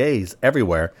Lesbians and Gays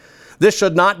Everywhere. This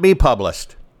should not be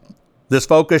published. This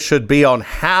focus should be on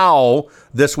how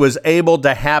this was able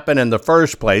to happen in the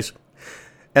first place.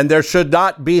 And there should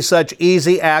not be such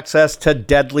easy access to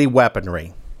deadly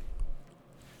weaponry.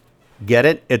 Get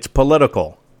it? It's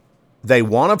political. They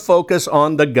want to focus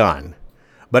on the gun.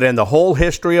 But in the whole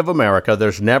history of America,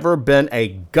 there's never been a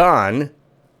gun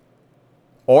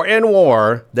or in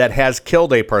war that has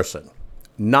killed a person.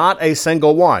 Not a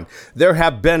single one. There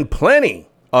have been plenty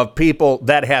of people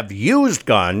that have used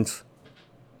guns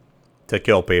to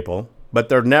kill people, but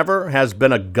there never has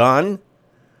been a gun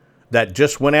that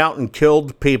just went out and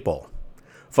killed people.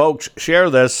 Folks, share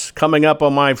this coming up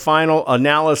on my final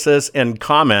analysis and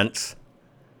comments.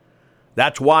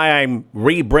 That's why I'm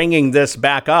re-bringing this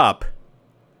back up.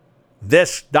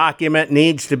 This document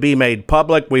needs to be made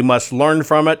public. We must learn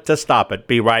from it to stop it.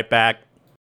 Be right back.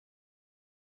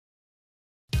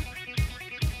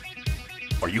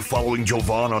 Are you following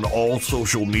Jovan on all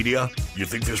social media? You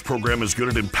think this program is good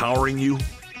at empowering you?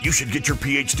 You should get your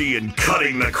PhD in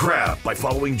cutting the crap by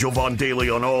following Jovan daily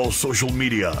on all social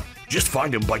media. Just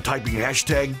find him by typing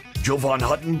hashtag Jovan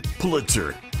Hutton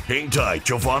Pulitzer. Hang tight,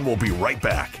 Jovan will be right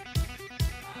back.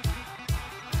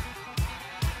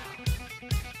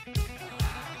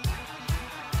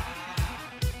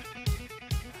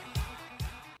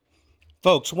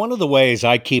 Folks, one of the ways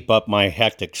I keep up my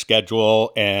hectic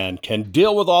schedule and can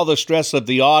deal with all the stress of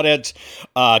the audits,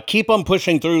 keep on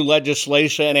pushing through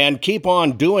legislation, and keep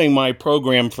on doing my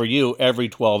program for you every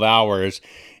 12 hours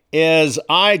is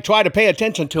I try to pay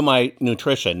attention to my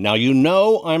nutrition. Now, you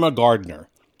know I'm a gardener.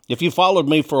 If you followed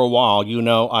me for a while, you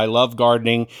know I love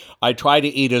gardening. I try to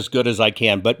eat as good as I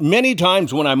can. But many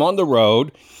times when I'm on the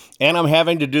road and I'm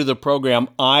having to do the program,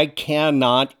 I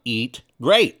cannot eat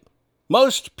great.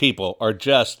 Most people are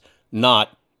just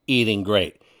not eating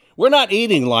great. We're not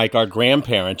eating like our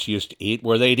grandparents used to eat,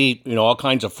 where they'd eat, all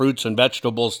kinds of fruits and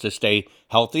vegetables to stay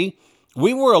healthy.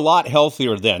 We were a lot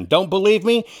healthier then. Don't believe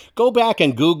me? Go back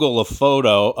and Google a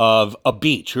photo of a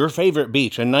beach, your favorite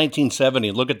beach in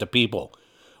 1970. Look at the people.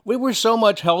 We were so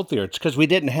much healthier. It's because we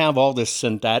didn't have all this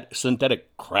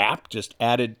synthetic crap just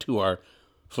added to our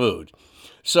food.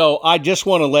 So I just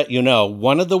want to let you know,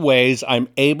 one of the ways I'm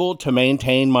able to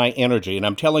maintain my energy, and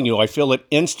I'm telling you, I feel it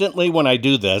instantly when I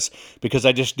do this, because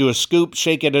I just do a scoop,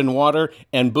 shake it in water,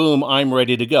 and boom, I'm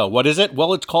ready to go. What is it?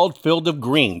 Well, it's called Field of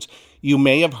Greens. You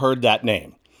may have heard that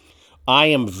name. I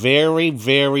am very,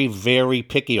 very, very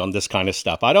picky on this kind of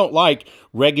stuff. I don't like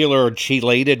regular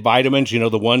chelated vitamins,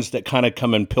 the ones that kind of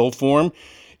come in pill form.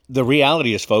 The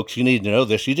reality is, folks, you need to know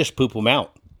this, you just poop them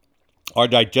out. Our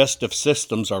digestive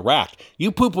systems are racked.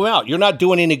 You poop them out. You're not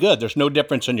doing any good. There's no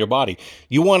difference in your body.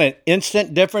 You want an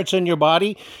instant difference in your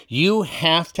body? You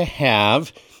have to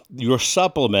have your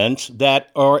supplements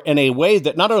that are in a way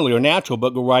that not only are natural,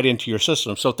 but go right into your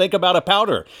system. So think about a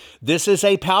powder. This is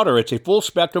a powder. It's a full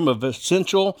spectrum of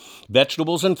essential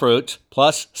vegetables and fruits,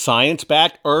 plus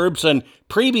science-backed herbs and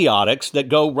prebiotics that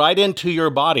go right into your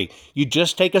body. You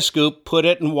just take a scoop, put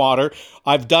it in water.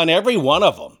 I've done every one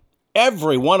of them.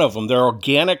 Every one of them. They're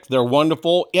organic. They're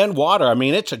wonderful in water. I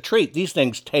mean, it's a treat. These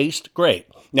things taste great.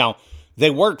 Now, they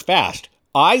work fast.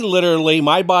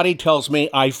 My body tells me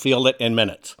I feel it in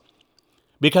minutes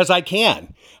because I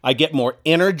can. I get more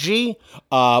energy.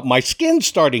 My skin's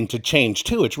starting to change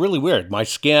too. It's really weird. My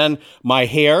skin, my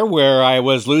hair, where I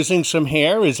was losing some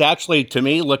hair, is actually, to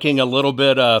me, looking a little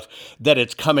bit of that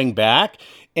it's coming back.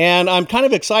 And I'm kind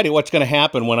of excited what's going to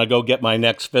happen when I go get my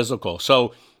next physical.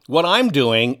 So what I'm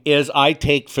doing is I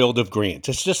take Field of Greens.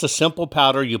 It's just a simple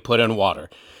powder you put in water.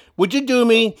 Would you do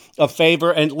me a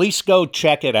favor and at least go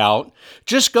check it out?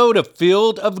 Just go to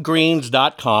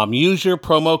fieldofgreens.com. Use your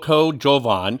promo code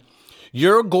Jovan.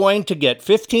 You're going to get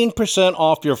 15%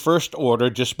 off your first order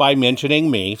just by mentioning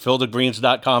me,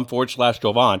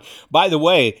 fieldofgreens.com/Jovan. By the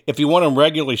way, if you want them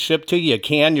regularly shipped to you, you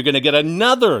can. You're going to get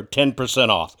another 10%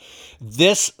 off.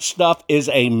 This stuff is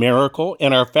a miracle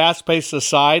in our fast-paced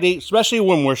society, especially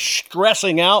when we're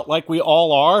stressing out like we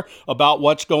all are about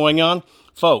what's going on.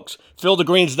 Folks,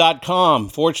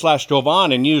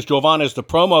 fieldofgreens.com/Jovan and use Jovan as the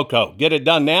promo code. Get it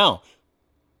done now.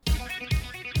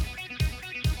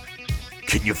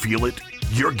 Can you feel it?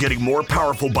 You're getting more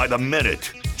powerful by the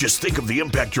minute. Just think of the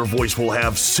impact your voice will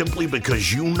have simply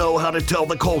because you know how to tell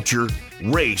the culture,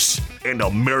 race, and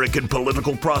American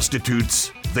political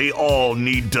prostitutes they all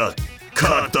need to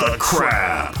cut the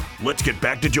crap. Let's get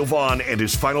back to Jovan and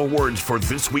his final words for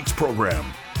this week's program.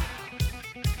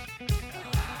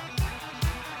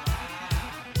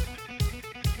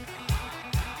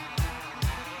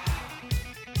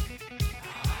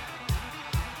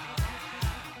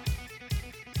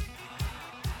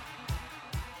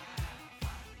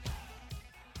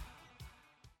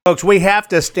 Folks, we have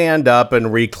to stand up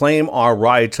and reclaim our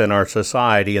rights in our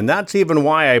society, and that's even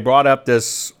why I brought up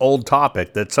this old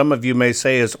topic that some of you may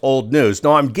say is old news.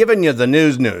 No, I'm giving you the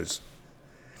news.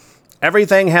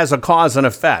 Everything has a cause and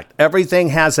effect. Everything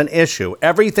has an issue.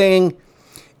 Everything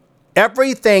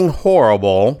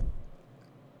horrible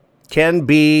can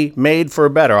be made for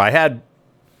better. I had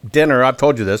dinner, I've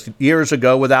told you this, years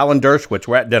ago with Alan Dershowitz.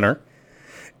 We're at dinner,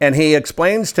 and he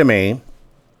explains to me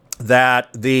that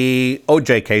the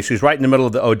OJ case, he's right in the middle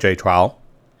of the OJ trial,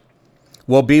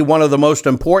 will be one of the most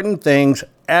important things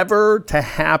ever to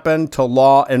happen to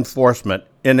law enforcement.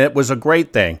 And it was a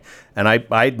great thing. And I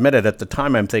admit it, at the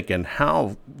time I'm thinking,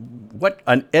 what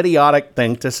an idiotic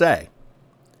thing to say.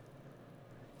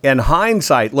 In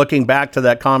hindsight, looking back to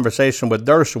that conversation with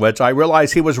Dershowitz, I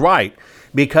realized he was right,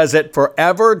 because it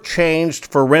forever changed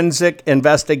forensic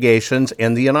investigations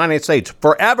in the United States.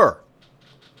 Forever.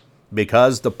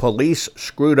 Because the police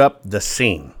screwed up the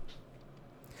scene.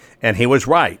 And he was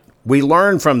right. We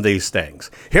learn from these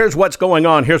things. Here's what's going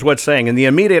on. Here's what's saying. In the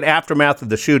immediate aftermath of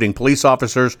the shooting, police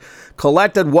officers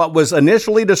collected what was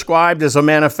initially described as a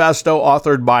manifesto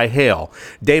authored by Hale.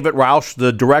 David Rausch,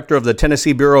 the director of the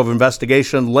Tennessee Bureau of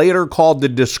Investigation, later called the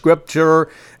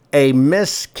descriptor a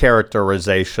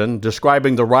mischaracterization,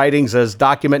 describing the writings as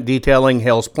document detailing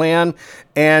Hale's plan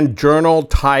and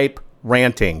journal-type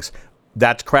rantings.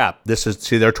 That's crap.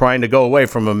 They're trying to go away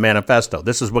from a manifesto.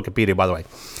 This is Wikipedia, by the way.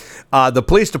 The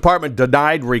police department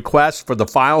denied requests for the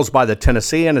files by the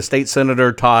Tennessean. A state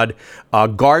senator, Todd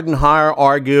Gardenhire,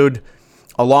 argued,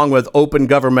 along with open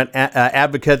government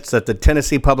advocates, that the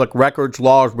Tennessee Public Records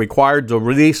Law required the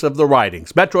release of the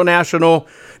writings.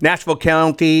 Nashville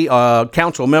County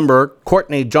Council member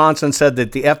Courtney Johnson said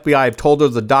that the FBI had told her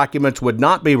the documents would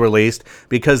not be released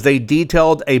because they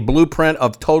detailed a blueprint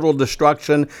of total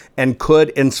destruction and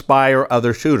could inspire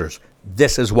other shooters.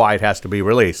 This is why it has to be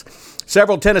released.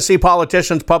 Several Tennessee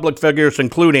politicians, public figures,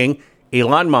 including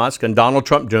Elon Musk and Donald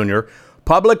Trump Jr.,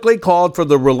 publicly called for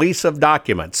the release of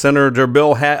documents. Senator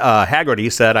Bill Haggerty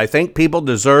said, "I think people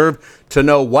deserve to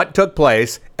know what took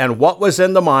place and what was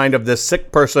in the mind of this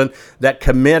sick person that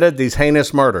committed these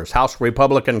heinous murders." House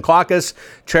Republican Caucus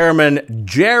Chairman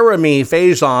Jeremy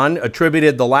Faison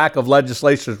attributed the lack of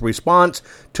legislature's response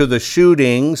to the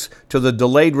shootings to the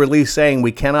delayed release, saying,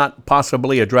 "We cannot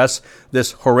possibly address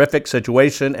this horrific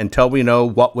situation until we know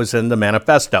what was in the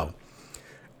manifesto."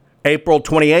 April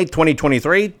 28,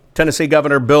 2023, Tennessee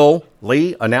Governor Bill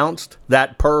Lee announced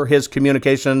that per his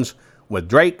communications with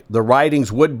Drake, the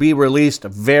writings would be released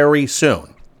very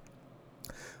soon.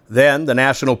 Then the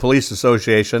National Police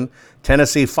Association,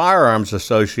 Tennessee Firearms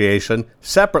Association,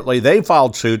 separately, they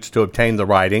filed suits to obtain the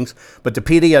writings, but the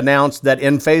PD announced that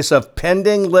in face of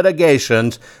pending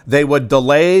litigations, they would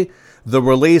delay the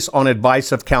release on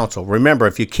advice of counsel. Remember,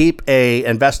 if you keep an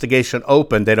investigation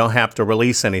open, they don't have to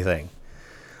release anything.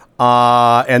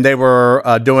 And they were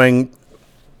doing,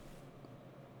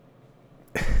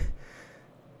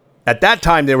 at that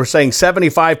time, they were saying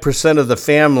 75% of the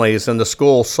families in the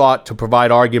school sought to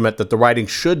provide argument that the writing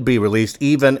should be released,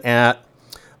 even at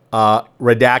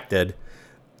redacted.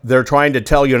 They're trying to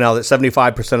tell you now that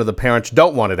 75% of the parents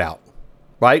don't want it out,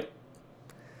 right?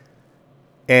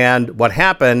 And what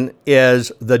happened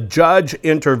is the judge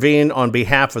intervened on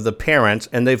behalf of the parents,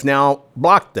 and they've now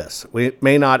blocked this. We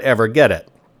may not ever get it.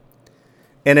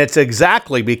 And it's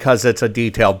exactly because it's a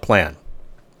detailed plan.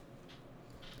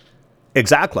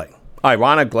 Exactly.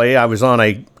 Ironically, I was on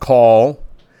a call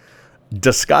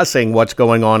discussing what's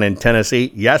going on in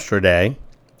Tennessee yesterday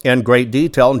in great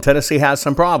detail, and Tennessee has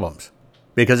some problems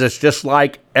because it's just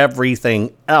like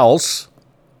everything else.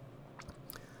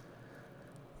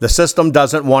 The system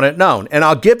doesn't want it known. And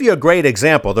I'll give you a great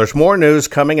example. There's more news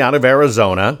coming out of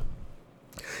Arizona.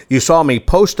 You saw me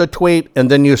post a tweet,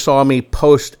 and then you saw me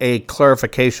post a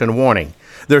clarification warning.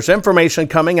 There's information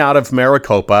coming out of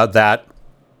Maricopa that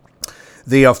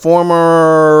the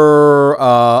former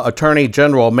attorney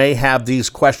general may have these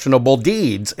questionable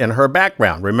deeds in her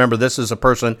background. Remember, this is a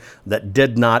person that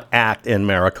did not act in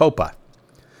Maricopa.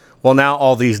 Well, now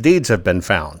all these deeds have been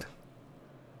found.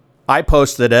 I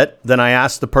posted it, then I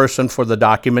asked the person for the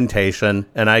documentation,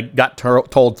 and I got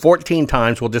told 14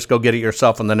 times, well, just go get it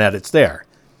yourself on the net, it's there.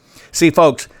 See,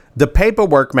 folks, the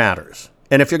paperwork matters.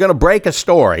 And if you're going to break a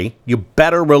story, you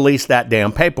better release that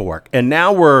damn paperwork. And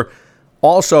now we're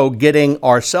also getting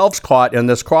ourselves caught in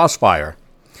this crossfire.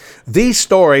 These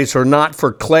stories are not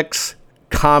for clicks,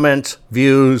 comments,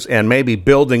 views, and maybe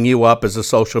building you up as a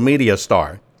social media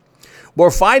star.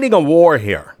 We're fighting a war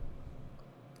here.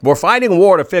 We're fighting a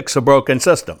war to fix a broken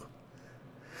system.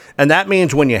 And that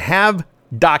means when you have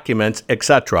documents,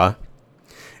 etc.,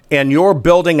 and you're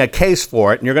building a case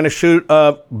for it, and you're going to shoot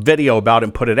a video about it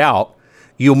and put it out,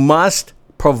 you must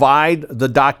provide the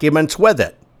documents with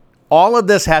it. All of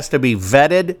this has to be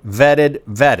vetted, vetted,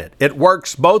 vetted. It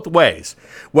works both ways,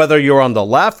 whether you're on the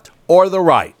left or the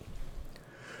right.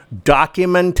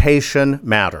 Documentation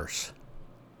matters.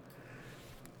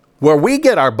 Where we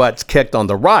get our butts kicked on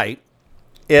the right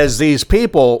is these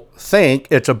people think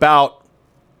it's about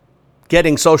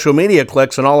getting social media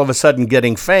clicks and all of a sudden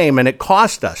getting fame, and it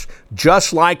cost us,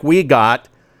 just like we got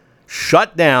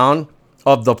shut down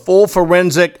of the full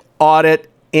forensic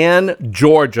audit in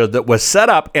Georgia that was set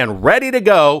up and ready to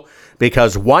go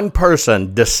because one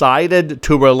person decided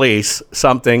to release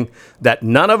something that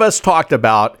none of us talked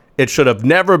about. It should have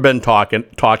never been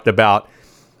talked about.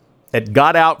 It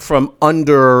got out from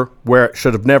under where it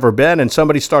should have never been, and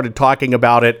somebody started talking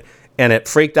about it, and it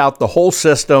freaked out the whole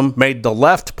system, made the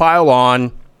left pile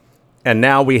on, and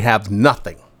now we have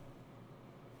nothing.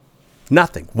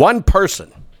 Nothing. One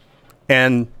person.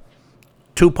 And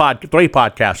three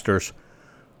podcasters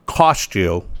cost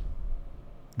you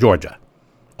Georgia,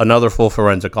 another full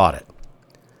forensic audit.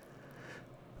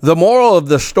 The moral of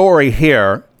the story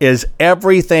here is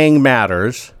everything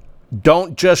matters.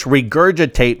 Don't just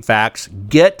regurgitate facts.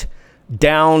 Get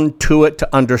down to it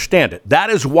to understand it. That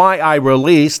is why I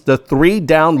released the 3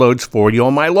 downloads for you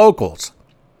on my locals.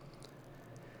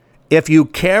 If you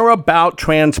care about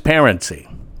transparency,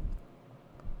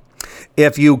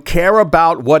 if you care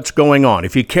about what's going on,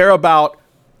 if you care about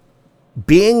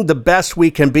being the best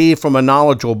we can be from a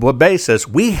knowledgeable basis,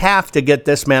 we have to get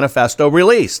this manifesto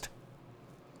released.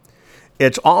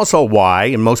 It's also why,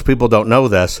 and most people don't know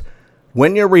this,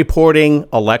 when you're reporting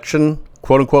election,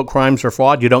 quote-unquote, crimes or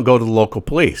fraud, you don't go to the local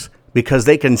police because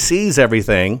they can seize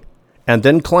everything and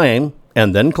then claim,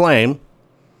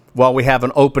 well, we have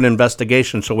an open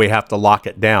investigation, so we have to lock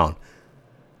it down.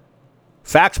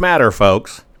 Facts matter,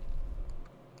 folks.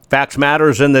 Facts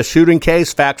matters in the shooting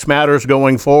case. Facts matters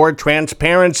going forward.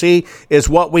 Transparency is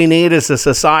what we need as a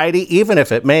society, even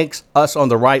if it makes us on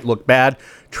the right look bad.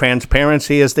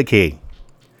 Transparency is the key.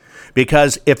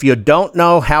 Because if you don't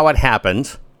know how it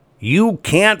happens, you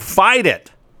can't fight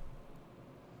it.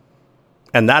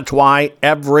 And that's why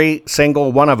every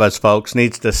single one of us, folks,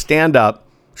 needs to stand up,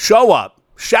 show up,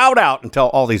 shout out, and tell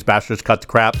all these bastards cut the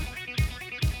crap.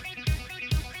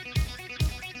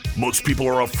 Most people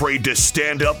are afraid to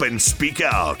stand up and speak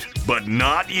out, but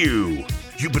not you.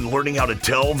 You've been learning how to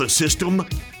tell the system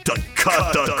to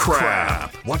cut the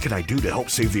crap. What can I do to help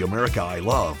save the America I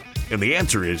love? And the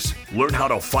answer is learn how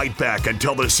to fight back and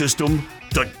tell the system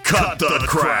to cut the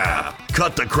crap.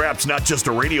 Cut the Crap's not just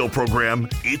a radio program,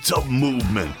 it's a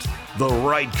movement. The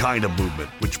right kind of movement,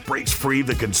 which breaks free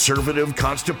the conservative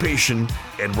constipation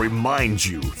and reminds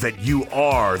you that you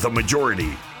are the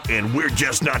majority. And we're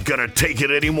just not gonna take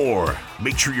it anymore.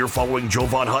 Make sure you're following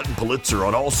Jovan Hutton Pulitzer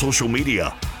on all social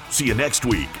media. See you next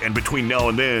week, and between now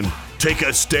and then, take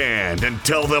a stand and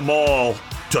tell them all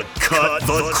to cut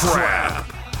the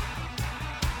crap.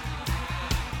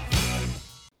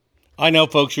 I know,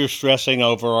 folks, you're stressing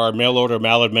over our mail-order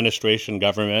maladministration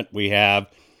government. We have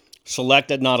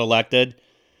selected, not elected.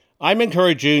 I'm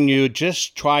encouraging you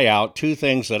just try out 2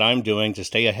 things that I'm doing to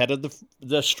stay ahead of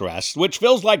the stress, which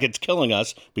feels like it's killing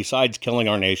us, besides killing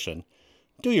our nation.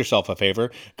 Do yourself a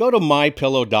favor. Go to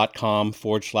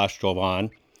mypillow.com/Jovan.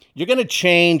 You're going to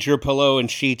change your pillow and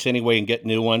sheets anyway and get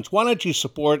new ones. Why don't you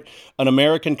support an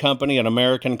American company, an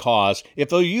American cause? If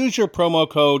they'll use your promo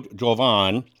code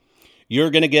Jovan, you're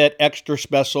going to get extra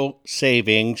special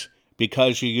savings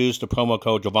because you used the promo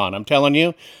code Jovan. I'm telling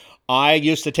you, I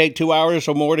used to take 2 hours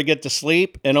or more to get to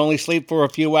sleep and only sleep for a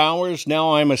few hours.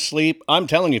 Now I'm asleep. I'm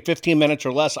telling you, 15 minutes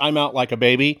or less, I'm out like a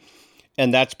baby.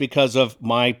 And that's because of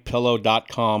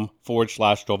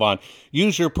mypillow.com/Jovan.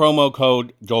 Use your promo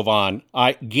code Jovan.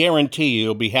 I guarantee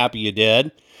you'll be happy you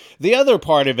did. The other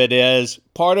part of it is,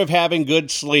 part of having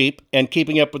good sleep and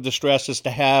keeping up with the stress is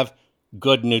to have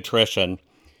good nutrition.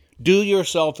 Do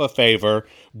yourself a favor.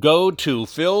 Go to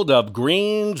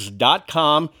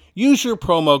fieldofgreens.com. Use your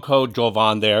promo code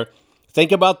Jovan there.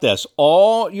 Think about this.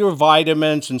 All your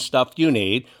vitamins and stuff you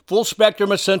need, full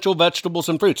spectrum essential vegetables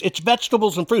and fruits. It's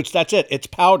vegetables and fruits. That's it. It's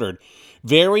powdered.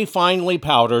 Very finely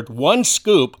powdered. 1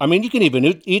 scoop. I mean, you can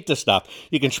even eat the stuff.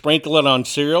 You can sprinkle it on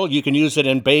cereal. You can use it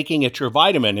in baking. It's your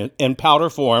vitamin in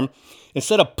powder form.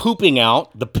 Instead of pooping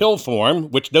out the pill form,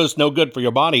 which does no good for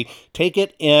your body, take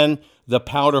it in the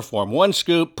powder form. 1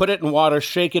 scoop, put it in water,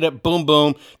 shake it, boom,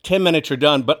 boom, 10 minutes, you're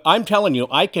done. But I'm telling you,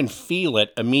 I can feel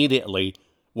it immediately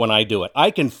when I do it.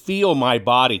 I can feel my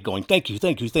body going, thank you,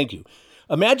 thank you, thank you.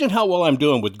 Imagine how well I'm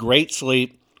doing with great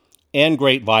sleep and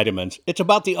great vitamins. It's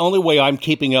about the only way I'm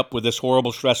keeping up with this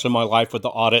horrible stress in my life with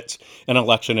the audits and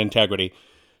election integrity.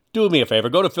 Do me a favor.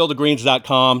 Go to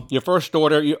fieldofgreens.com. Your first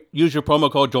order, use your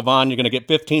promo code Jovan. You're going to get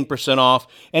 15% off.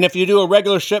 And if you do a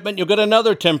regular shipment, you'll get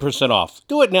another 10% off.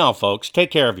 Do it now, folks.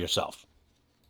 Take care of yourself.